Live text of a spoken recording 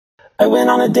I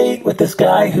went on a date with this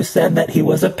guy who said that he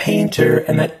was a painter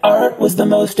and that art was the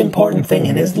most important thing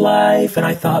in his life. And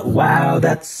I thought, wow,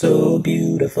 that's so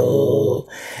beautiful.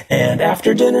 And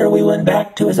after dinner, we went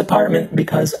back to his apartment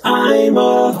because I'm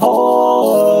a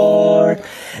whore.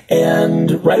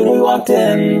 And right when we walked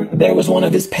in, there was one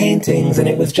of his paintings, and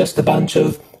it was just a bunch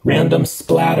of random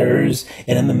splatters.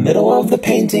 And in the middle of the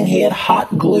painting, he had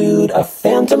hot glued a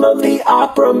Phantom of the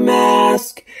Opera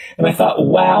mask. And I thought,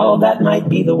 wow, that might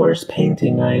be the worst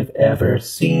painting I've ever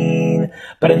seen.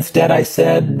 But instead I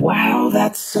said, wow,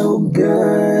 that's so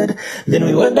good. Then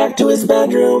we went back to his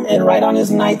bedroom, and right on his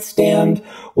nightstand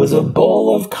was a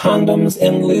bowl of condoms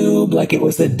and lube, like it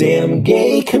was a damn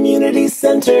gay community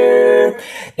center.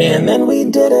 And then we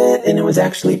did it, and it was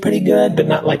actually pretty good, but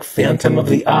not like Phantom of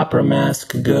the Opera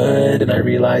mask good. And I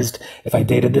realized if I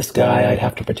dated this guy, I'd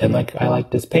have to pretend like I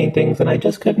liked his paintings, and I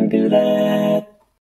just couldn't do that.